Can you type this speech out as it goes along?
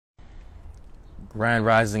Grand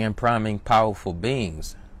Rising and Priming Powerful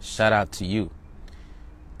Beings, shout out to you.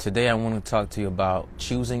 Today I want to talk to you about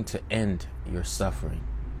choosing to end your suffering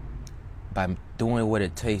by doing what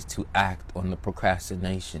it takes to act on the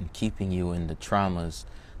procrastination keeping you in the traumas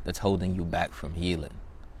that's holding you back from healing.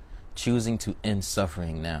 Choosing to end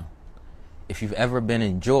suffering now. If you've ever been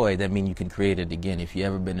in joy, that means you can create it again. If you've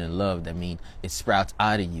ever been in love, that means it sprouts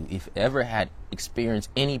out of you. If you ever had experienced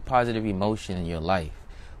any positive emotion in your life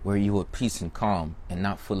where you were peace and calm and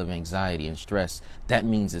not full of anxiety and stress, that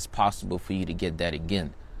means it's possible for you to get that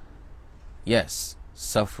again. Yes,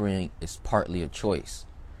 suffering is partly a choice.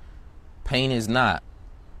 Pain is not,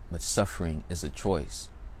 but suffering is a choice.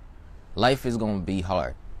 Life is going to be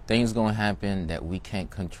hard. Things going to happen that we can't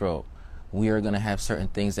control. We are going to have certain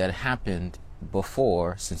things that happened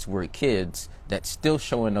before since we're kids that's still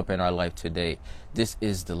showing up in our life today. This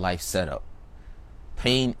is the life setup.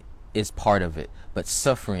 Pain is part of it, but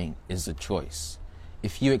suffering is a choice.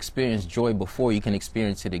 If you experience joy before, you can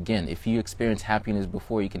experience it again. If you experience happiness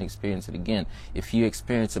before, you can experience it again. If you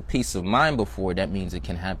experience a peace of mind before, that means it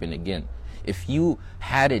can happen again. If you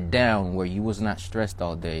had it down where you was not stressed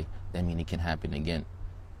all day, that means it can happen again.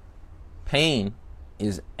 Pain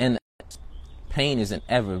is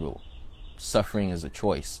inevitable. Suffering is a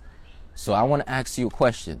choice. So I want to ask you a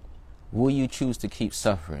question. Will you choose to keep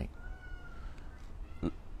suffering?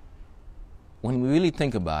 When we really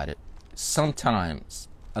think about it, sometimes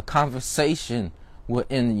a conversation will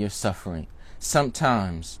end your suffering.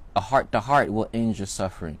 Sometimes a heart-to-heart will end your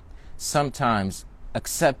suffering. Sometimes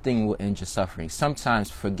accepting will end your suffering.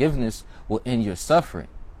 Sometimes forgiveness will end your suffering.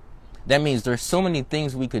 That means there's so many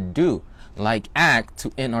things we could do, like act,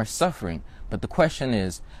 to end our suffering. But the question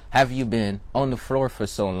is, have you been on the floor for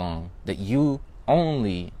so long that you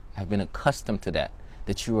only have been accustomed to that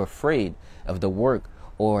you're afraid of the work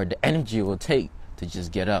or the energy it will take to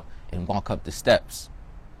just get up and walk up the steps?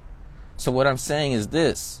 So what I'm saying is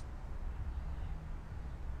this: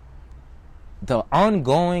 the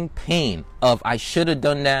ongoing pain of I should have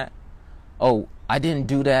done that, oh, I didn't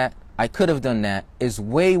do that, I could have done that, is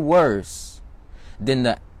way worse than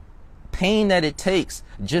the pain that it takes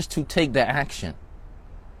just to take the action.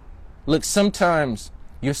 Look, sometimes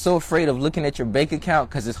you're so afraid of looking at your bank account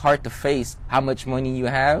because it's hard to face how much money you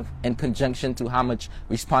have in conjunction to how much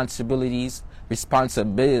responsibilities,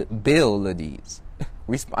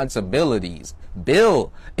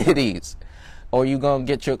 or you're going to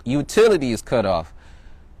get your utilities cut off.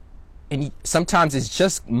 And sometimes it's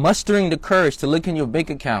just mustering the courage to look in your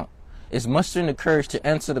bank account. It's mustering the courage to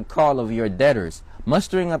answer the call of your debtors.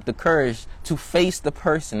 Mustering up the courage to face the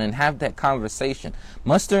person and have that conversation.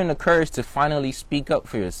 Mustering the courage to finally speak up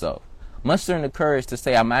for yourself. Mustering the courage to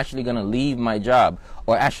say, I'm actually going to leave my job.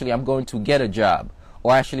 Or actually, I'm going to get a job.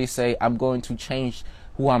 Or actually say, I'm going to change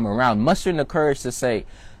who I'm around. Mustering the courage to say,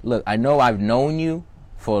 look, I know I've known you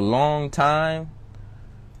for a long time.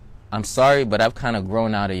 I'm sorry, but I've kind of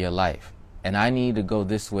grown out of your life. And I need to go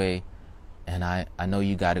this way. And I know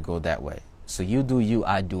you got to go that way. So you do you,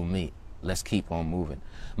 I do me. Let's keep on moving.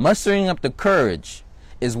 Mustering up the courage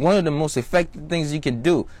is one of the most effective things you can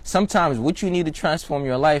do. Sometimes what you need to transform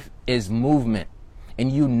your life is movement.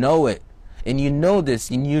 And you know it. And you know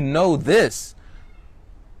this. And you know this.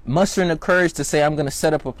 Mustering the courage to say, I'm going to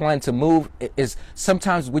set up a plan to move, is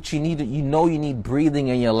sometimes what you need. You need breathing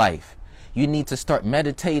in your life. You need to start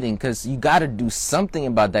meditating because you got to do something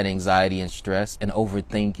about that anxiety and stress and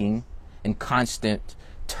overthinking and constant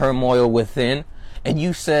turmoil within. And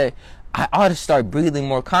you say, I ought to start breathing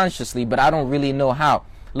more consciously, but I don't really know how.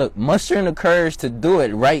 Look, mustering the courage to do it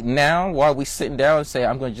right now while we sitting down and say,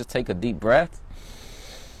 I'm going to just take a deep breath.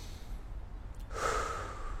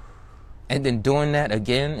 And then doing that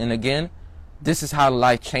again and again. This is how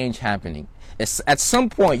life change happening. It's, at some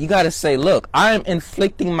point, you got to say, look, I am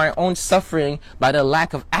inflicting my own suffering by the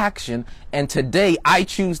lack of action. And today I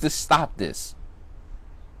choose to stop this.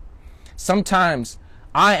 Sometimes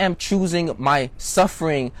I am choosing my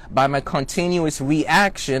suffering by my continuous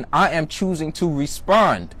reaction. I am choosing to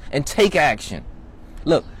respond and take action.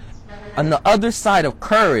 Look, on the other side of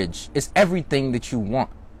courage is everything that you want.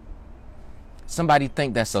 Somebody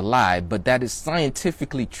think that's a lie, but that is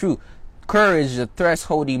scientifically true. Courage is a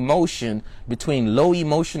threshold emotion between low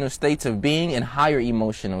emotional states of being and higher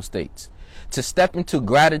emotional states. To step into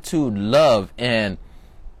gratitude, love, and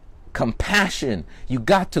compassion, you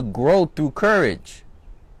got to grow through courage.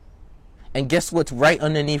 And guess what's right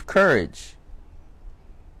underneath courage?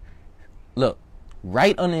 Look,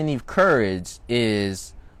 right underneath courage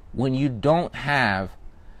is when you don't have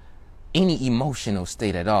any emotional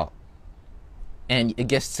state at all. And it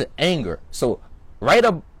gets to anger. So right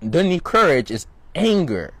underneath courage is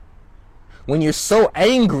anger. When you're so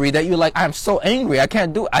angry that you're like, I'm so angry, I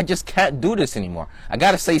just can't do this anymore. I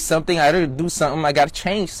gotta say something, I gotta do something, I gotta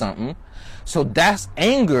change something. So that's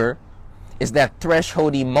anger, is that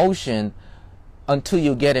threshold emotion until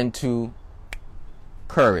you get into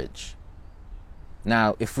courage.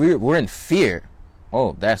 Now, if we're in fear,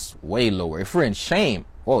 oh, that's way lower. If we're in shame,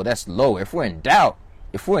 oh, that's lower. If we're in doubt,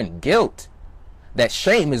 if we're in guilt, that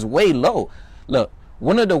shame is way low. Look,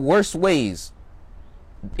 one of the worst ways,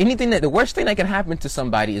 the worst thing that can happen to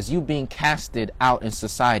somebody is you being casted out in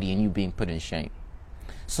society and you being put in shame.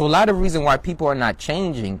 So a lot of reason why people are not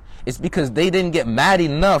changing is because they didn't get mad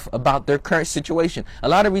enough about their current situation. A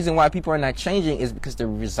lot of reason why people are not changing is because they're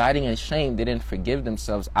residing in shame. They didn't forgive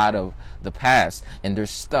themselves out of the past, and they're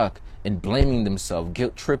stuck in blaming themselves,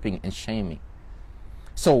 guilt tripping and shaming.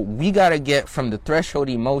 So we got to get from the threshold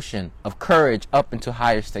emotion of courage up into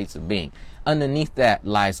higher states of being. Underneath that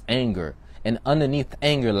lies anger, and underneath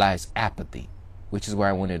anger lies apathy, which is where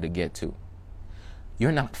I wanted to get to.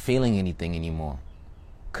 You're not feeling anything anymore.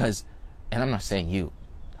 Because, and I'm not saying you,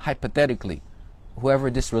 hypothetically, whoever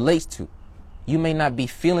this relates to, you may not be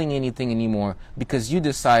feeling anything anymore because you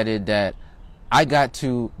decided that I got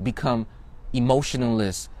to become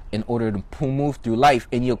emotionless in order to move through life,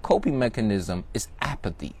 and your coping mechanism is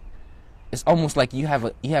apathy. It's almost like you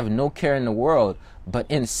have no care in the world, but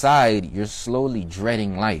inside you're slowly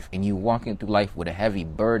dreading life, and you're walking through life with a heavy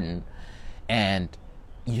burden, and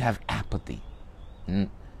you have apathy.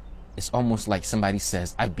 It's almost like somebody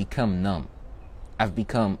says, I've become numb. I've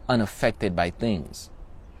become unaffected by things,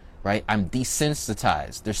 right? I'm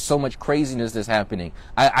desensitized. There's so much craziness that's happening.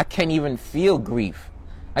 I can't even feel grief.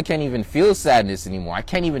 I can't even feel sadness anymore. I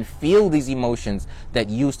can't even feel these emotions that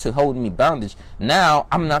used to hold me bondage. Now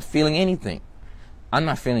I'm not feeling anything. I'm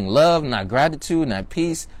not feeling love, not gratitude, not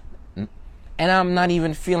peace. And I'm not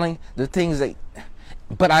even feeling the things that,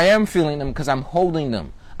 but I am feeling them because I'm holding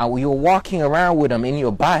them. You're walking around with them in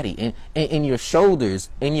your body, in your shoulders,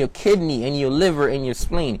 in your kidney, in your liver, in your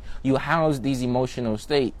spleen. You house these emotional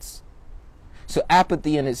states. So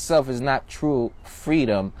apathy in itself is not true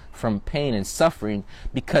freedom from pain and suffering,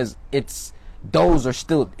 because it's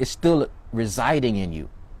still residing in you.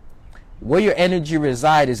 Where your energy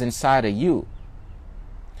resides is inside of you.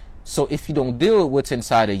 So if you don't deal with what's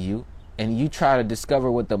inside of you, and you try to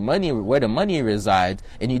discover where the money resides,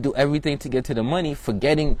 and you do everything to get to the money,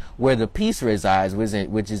 forgetting where the peace resides,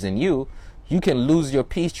 which is in you, you can lose your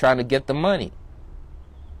peace trying to get the money.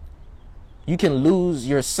 You can lose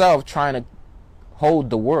yourself trying to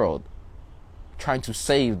hold the world, trying to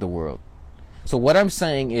save the world. So what I'm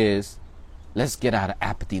saying is, let's get out of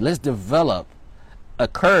apathy. Let's develop a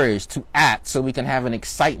courage to act so we can have an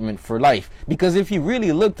excitement for life. Because if you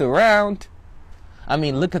really looked around, I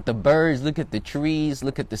mean, look at the birds, look at the trees,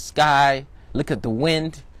 look at the sky, look at the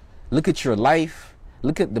wind, look at your life,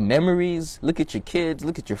 look at the memories, look at your kids,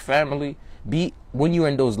 look at your family. When you're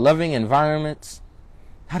in those loving environments,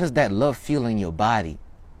 how does that love feel in your body?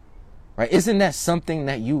 Right? Isn't that something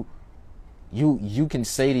that you can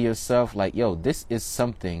say to yourself, like, yo, this is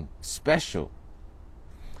something special.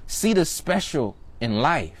 See the special in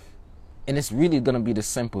life, and it's really going to be the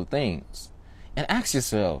simple things. And ask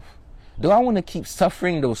yourself, do I want to keep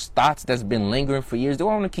suffering those thoughts that's been lingering for years? Do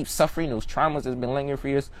I want to keep suffering those traumas that's been lingering for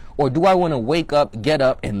years? Or do I want to wake up, get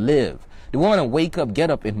up, and live? Do I want to wake up,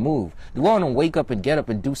 get up, and move? Do I want to wake up and get up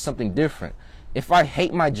and do something different? If I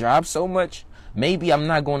hate my job so much, maybe I'm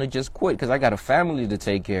not going to just quit because I got a family to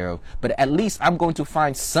take care of. But at least I'm going to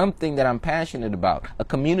find something that I'm passionate about. A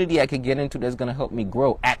community I could get into that's going to help me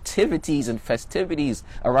grow. Activities and festivities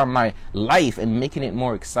around my life and making it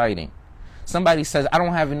more exciting. Somebody says, I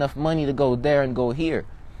don't have enough money to go there and go here.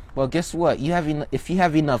 Well, guess what? If you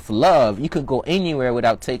have enough love, you could go anywhere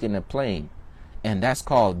without taking a plane. And that's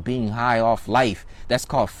called being high off life. That's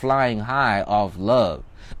called flying high off love.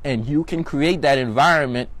 And you can create that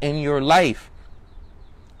environment in your life.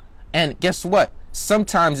 And guess what?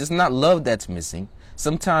 Sometimes it's not love that's missing.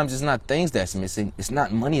 Sometimes it's not things that's missing. It's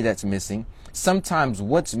not money that's missing. Sometimes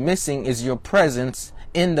what's missing is your presence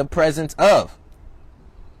in the presence of.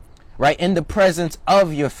 Right? In the presence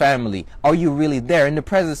of your family, are you really there? In the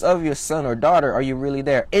presence of your son or daughter, are you really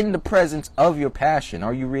there? In the presence of your passion,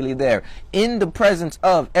 are you really there? In the presence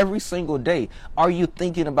of every single day, are you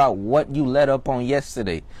thinking about what you let up on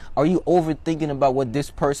yesterday? Are you overthinking about what this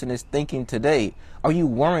person is thinking today? Are you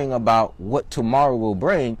worrying about what tomorrow will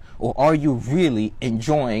bring? Or are you really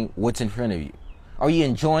enjoying what's in front of you? Are you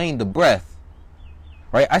enjoying the breath?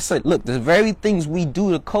 Right? I said, look, the very things we do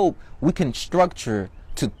to cope, we can structure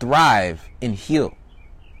to thrive and heal.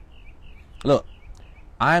 Look,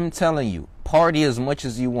 I'm telling you, party as much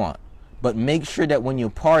as you want. But make sure that when you're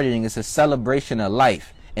partying, it's a celebration of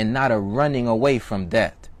life and not a running away from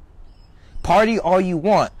death. Party all you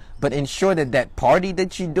want, but ensure that that party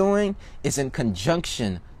that you're doing is in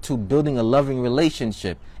conjunction to building a loving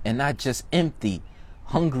relationship and not just empty,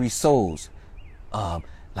 hungry souls,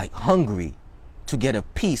 like hungry to get a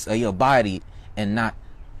piece of your body and not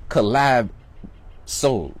collab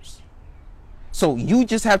souls. So you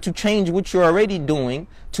just have to change what you're already doing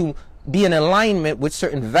to be in alignment with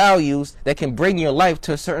certain values that can bring your life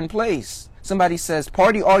to a certain place. Somebody says,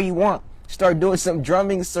 party all you want. Start doing some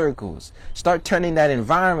drumming circles. Start turning that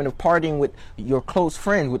environment of partying with your close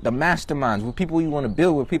friends, with the masterminds, with people you want to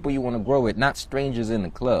build, with people you want to grow with, not strangers in the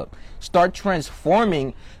club. Start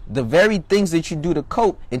transforming the very things that you do to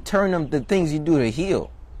cope and turn them to things you do to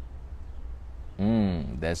heal.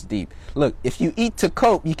 That's deep. Look, if you eat to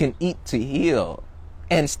cope, you can eat to heal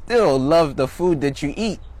and still love the food that you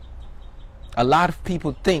eat. A lot of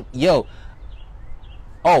people think, the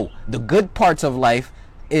good parts of life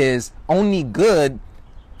is only good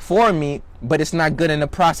for me, but it's not good in the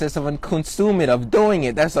process of consuming it, of doing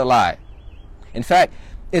it. That's a lie. In fact,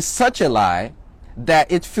 it's such a lie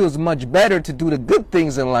that it feels much better to do the good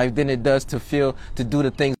things in life than it does to do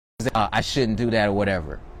the things that I shouldn't do that or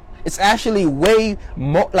whatever. It's actually way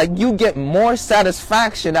more, like you get more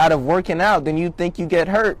satisfaction out of working out than you think you get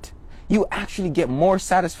hurt. You actually get more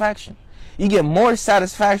satisfaction. You get more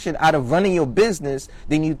satisfaction out of running your business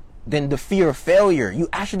than the fear of failure. You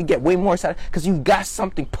actually get way more satisfaction because you got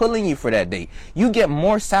something pulling you for that day. You get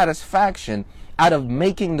more satisfaction out of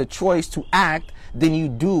making the choice to act than you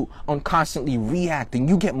do on constantly reacting.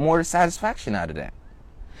 You get more satisfaction out of that.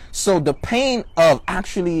 So the pain of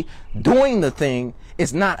actually doing the thing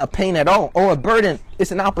is not a pain at all or a burden.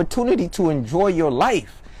 It's an opportunity to enjoy your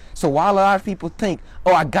life. So while a lot of people think,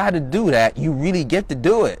 I got to do that, you really get to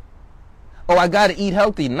do it. I got to eat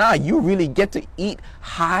healthy. Nah, you really get to eat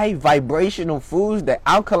high vibrational foods that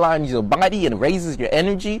alkalines your body and raises your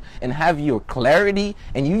energy and have your clarity,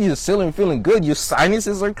 and you just feeling good. Your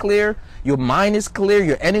sinuses are clear, your mind is clear,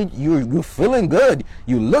 your energy, you're feeling good,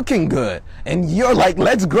 you're looking good, and you're like,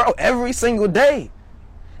 let's grow every single day.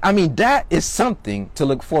 I mean, that is something to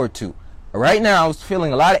look forward to. Right now, I was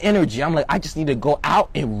feeling a lot of energy. I'm like, I just need to go out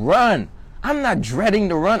and run. I'm not dreading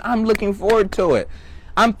the run. I'm looking forward to it.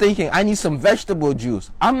 I'm thinking I need some vegetable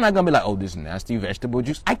juice. I'm not going to be like, this nasty vegetable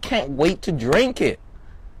juice. I can't wait to drink it.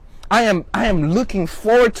 I am looking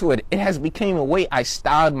forward to it. It has become a way I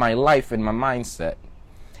styled my life and my mindset.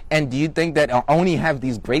 And do you think that I only have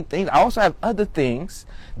these great things? I also have other things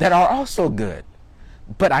that are also good.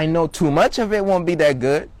 But I know too much of it won't be that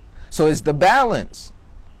good. So it's the balance.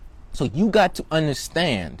 So you got to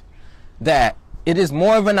understand that it is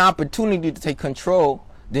more of an opportunity to take control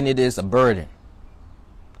than it is a burden.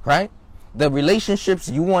 Right? The relationships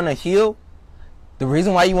you want to heal, the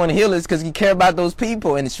reason why you want to heal is because you care about those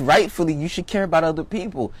people, and it's rightfully you should care about other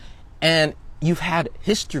people. And you've had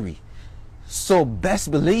history. So best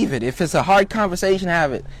believe it. If it's a hard conversation,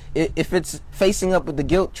 have it. If it's facing up with the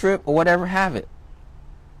guilt trip or whatever, have it.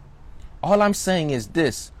 All I'm saying is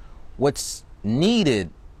this. What's needed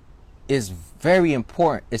is very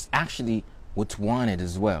important. It's actually what's wanted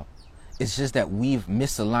as well. It's just that we've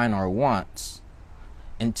misaligned our wants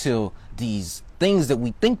until these things that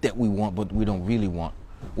we think that we want, but we don't really want.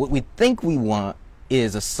 What we think we want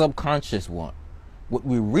is a subconscious want. What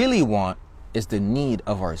we really want is the need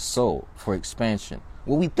of our soul for expansion.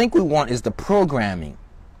 What we think we want is the programming.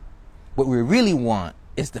 What we really want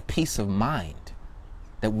is the peace of mind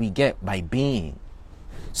that we get by being.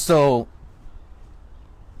 So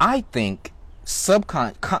I think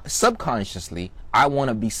subconsciously, I want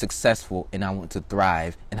to be successful and I want to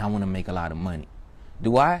thrive and I want to make a lot of money.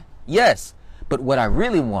 Do I? Yes. But what I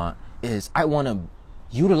really want is I want to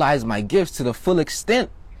utilize my gifts to the full extent.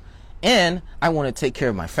 And I want to take care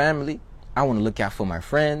of my family. I want to look out for my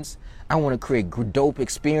friends. I want to create dope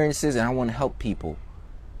experiences and I want to help people.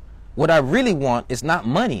 What I really want is not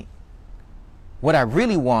money. What I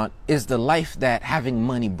really want is the life that having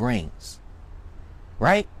money brings.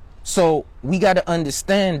 Right? So we got to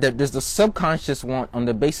understand that there's the subconscious want on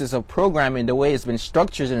the basis of programming, the way it's been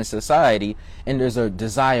structured in society, and there's a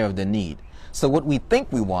desire of the need. So what we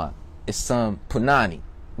think we want is some punani.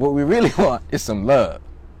 What we really want is some love.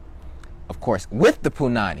 Of course, with the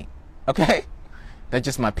punani. Okay? That's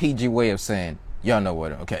just my PG way of saying, y'all know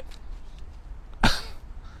what, okay.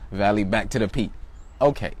 Valley back to the peak.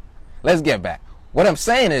 Okay, let's get back. What I'm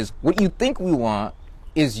saying is, what you think we want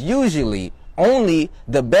is usually only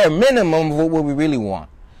the bare minimum of what we really want.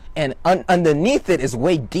 And underneath it is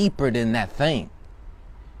way deeper than that thing.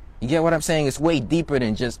 You get what I'm saying? It's way deeper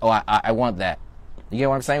than just, I want that. You get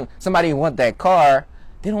what I'm saying? Somebody want that car,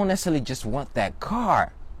 they don't necessarily just want that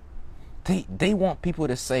car. They want people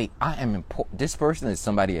to say, I am important. This person is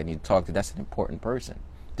somebody I need to talk to. That's an important person.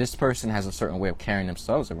 This person has a certain way of carrying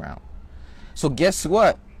themselves around. So guess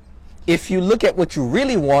what? If you look at what you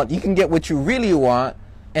really want, you can get what you really want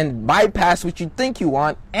and bypass what you think you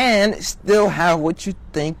want and still have what you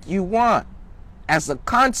think you want as a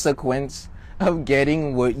consequence of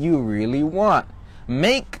getting what you really want.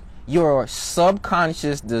 Make your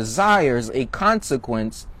subconscious desires a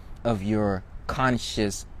consequence of your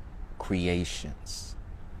conscious creations.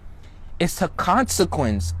 It's a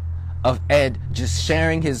consequence of Ed just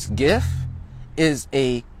sharing his gift is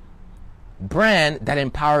a brand that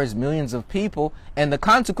empowers millions of people, and the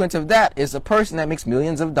consequence of that is a person that makes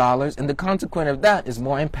millions of dollars, and the consequence of that is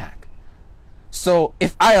more impact. So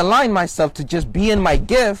if I align myself to just be in my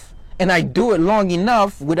gift and I do it long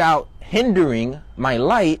enough without hindering my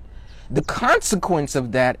light, the consequence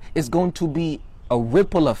of that is going to be a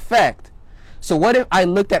ripple effect. So what if I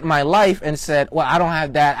looked at my life and said, well, I don't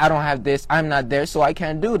have that, I don't have this, I'm not there, so I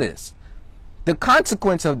can't do this. The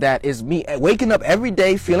consequence of that is me waking up every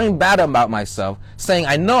day feeling bad about myself, saying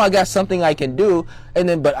I know I got something I can do,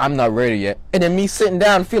 but I'm not ready yet. And then me sitting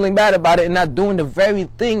down feeling bad about it and not doing the very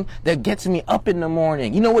thing that gets me up in the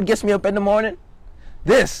morning. You know what gets me up in the morning?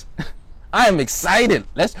 This. I am excited.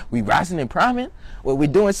 We rising and priming. We're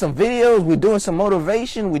doing some videos. We're doing some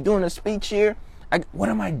motivation. We're doing a speech here. What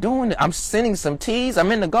am I doing? I'm sending some teas.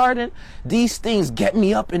 I'm in the garden. These things get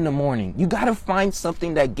me up in the morning. You got to find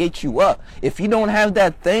something that gets you up. If you don't have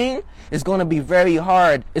that thing, it's going to be very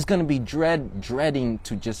hard. It's going to be dreading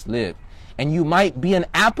to just live. And you might be in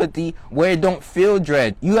apathy where you don't feel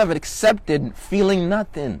dread. You have accepted feeling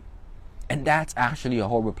nothing. And that's actually a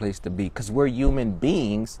horrible place to be, because we're human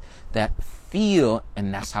beings that feel,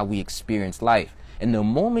 and that's how we experience life. And the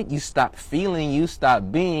moment you stop feeling, you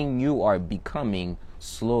stop being, you are becoming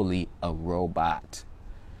slowly a robot.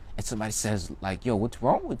 And somebody says like, yo, what's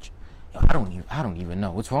wrong with you? Yo, I don't even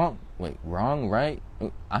know. What's wrong? Wait, wrong, right?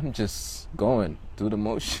 I'm just going through the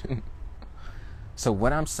motion. So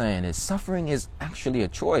what I'm saying is suffering is actually a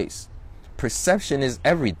choice. Perception is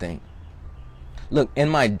everything. Look, in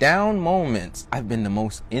my down moments, I've been the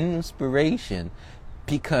most inspiration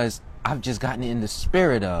because I've just gotten in the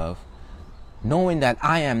spirit of knowing that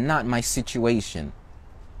I am not my situation.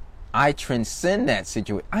 I transcend that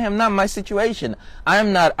situation. I am not my situation.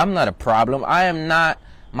 I'm not a problem. I am not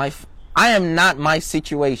my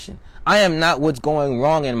situation. I am not what's going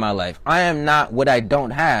wrong in my life. I am not what I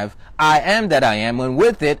don't have. I am that I am. And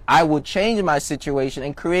with it, I will change my situation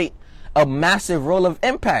and create a massive role of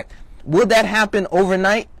impact. Will that happen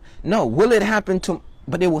overnight? No. Will it happen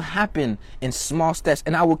but it will happen in small steps,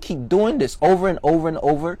 and I will keep doing this over and over and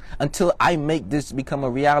over until I make this become a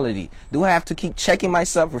reality. Do I have to keep checking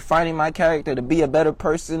myself, refining my character to be a better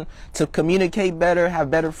person, to communicate better, have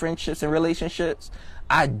better friendships and relationships?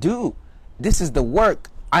 I do. This is the work.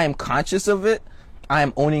 I am conscious of it. I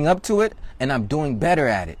am owning up to it, and I'm doing better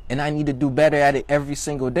at it. And I need to do better at it every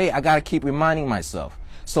single day. I got to keep reminding myself.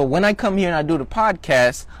 So when I come here and I do the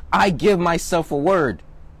podcast, I give myself a word.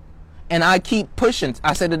 And I keep pushing.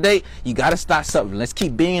 I said today, you got to start something. Let's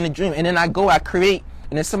keep being in the dream. And then I create.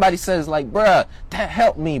 And then somebody says like, bruh, that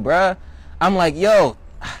helped me, bruh. I'm like, yo,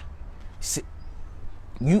 see,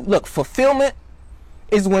 fulfillment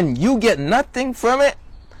is when you get nothing from it,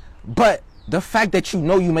 but the fact that you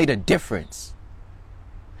know you made a difference.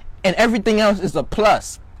 And everything else is a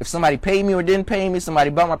plus. If somebody paid me or didn't pay me, somebody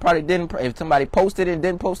bought my product, if somebody posted it,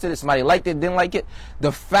 didn't post it, if somebody liked it, didn't like it,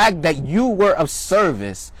 the fact that you were of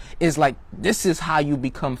service is like, this is how you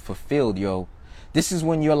become fulfilled, yo. This is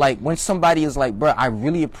when you're like, when somebody is like, bro, I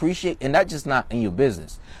really appreciate, and that's just not in your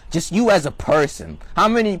business, just you as a person. How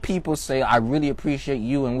many people say, I really appreciate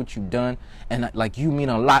you and what you've done, and like, you mean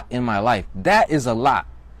a lot in my life? That is a lot.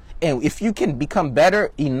 And if you can become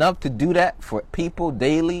better enough to do that for people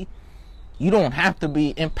daily, you don't have to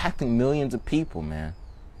be impacting millions of people, man.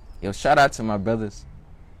 Yo, shout out to my brothers.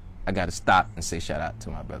 I got to stop and say shout out to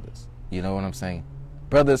my brothers. You know what I'm saying?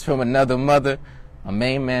 Brothers from another mother, my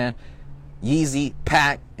main man, Yeezy,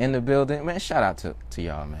 Pack in the building. Man, shout out to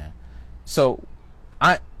y'all, man. So,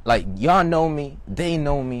 y'all know me. They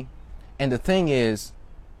know me. And the thing is,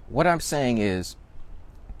 what I'm saying is,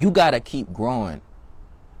 you got to keep growing.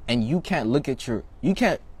 And you can't look at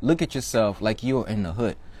yourself like you're in the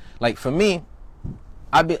hood. Like for me,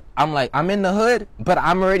 I'm in the hood, but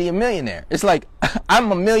I'm already a millionaire. It's like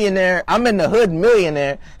I'm a millionaire. I'm in the hood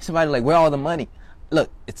millionaire. Somebody like, where all the money?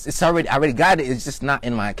 Look, I already got it. It's just not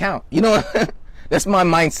in my account. You know, that's my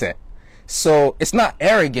mindset. So it's not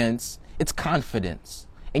arrogance. It's confidence.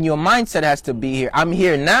 And your mindset has to be here. I'm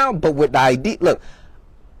here now, but with the idea. Look,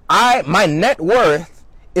 my net worth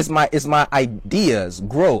is my ideas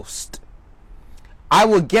grossed. I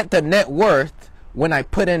will get the net worth when I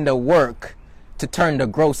put in the work to turn the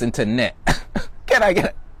gross into net. Can I get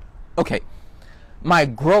it? Okay. My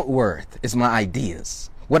growth worth is my ideas.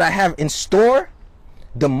 What I have in store,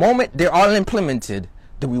 the moment they're all implemented,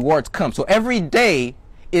 the rewards come. So every day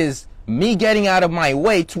is me getting out of my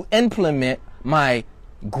way to implement my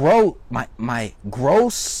my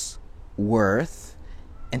gross worth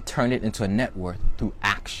and turn it into a net worth through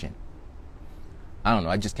action. I don't know,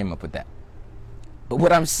 I just came up with that. But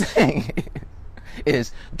what I'm saying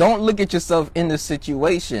is, don't look at yourself in the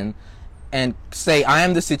situation and say, I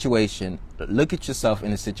am the situation. Look at yourself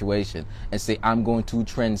in the situation and say, I'm going to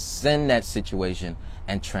transcend that situation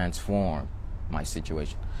and transform my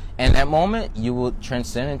situation. And that moment, you will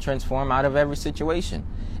transcend and transform out of every situation.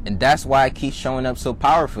 And that's why I keep showing up so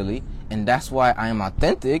powerfully. And that's why I am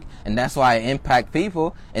authentic. And that's why I impact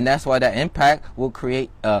people. And that's why that impact will create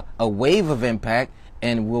a wave of impact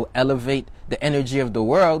and will elevate the energy of the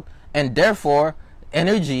world. And therefore,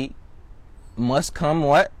 energy must come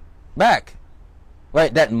what? Back.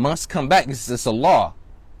 Right? That must come back. It's a law.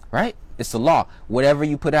 Right? It's a law. Whatever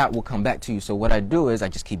you put out will come back to you. So what I do is I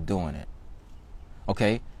just keep doing it.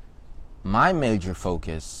 Okay? My major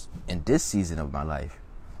focus in this season of my life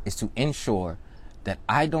is to ensure that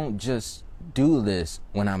I don't just do this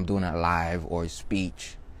when I'm doing a live or a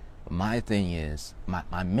speech. My thing is,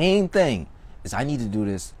 my main thing is I need to do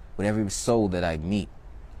this with every soul that I meet.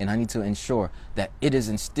 And I need to ensure that it is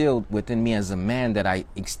instilled within me as a man that I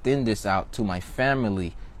extend this out to my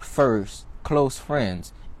family first, close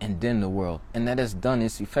friends, and then the world. And that has done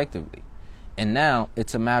this effectively. And now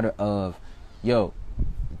it's a matter of, yo,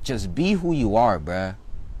 just be who you are, bruh.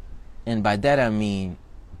 And by that I mean,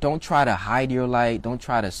 don't try to hide your light. Don't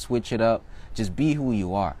try to switch it up. Just be who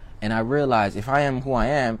you are. And I realize if I am who I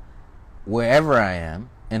am, wherever I am,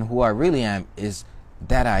 and who I really am is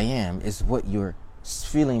that I am, is what you're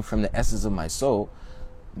feeling from the essence of my soul,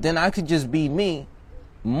 then I could just be me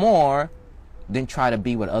more than try to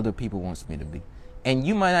be what other people wants me to be. And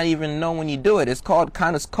you might not even know when you do it. It's called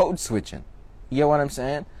kind of code switching. You get what I'm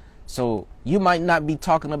saying? So you might not be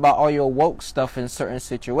talking about all your woke stuff in certain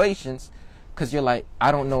situations because you're like,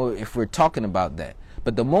 I don't know if we're talking about that.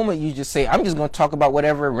 But the moment you just say, I'm just going to talk about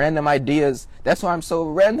whatever random ideas, that's why I'm so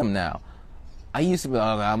random now. I used to be,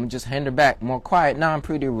 I'm just hand back, more quiet. Now I'm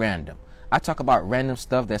pretty random. I talk about random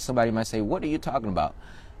stuff that somebody might say, what are you talking about?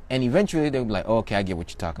 And eventually they'll be like, oh, okay, I get what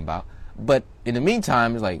you're talking about. But in the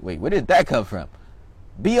meantime, it's like, wait, where did that come from?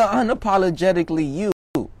 Be unapologetically you.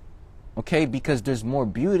 Okay, because there's more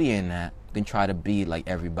beauty in that than try to be like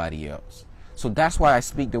everybody else. So that's why I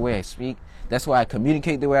speak the way I speak. That's why I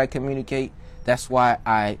communicate the way I communicate. That's why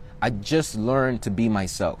I just learned to be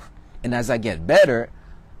myself. And as I get better,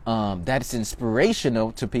 that's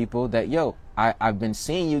inspirational to people that, yo, I've been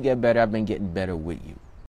seeing you get better. I've been getting better with you.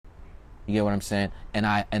 You get what I'm saying? And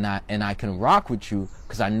I can rock with you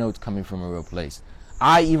because I know it's coming from a real place.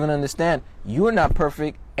 I even understand you're not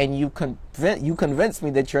perfect, and you convince me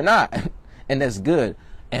that you're not, and that's good.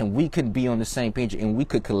 And we could be on the same page, and we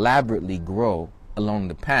could collaboratively grow along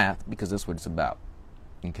the path because that's what it's about.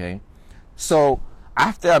 Okay? So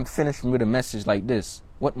after I'm finished with a message like this,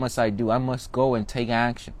 what must I do? I must go and take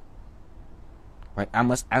action. Right? I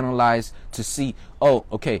must analyze to see, oh,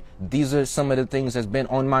 okay, these are some of the things that's been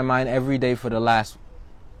on my mind every day for the last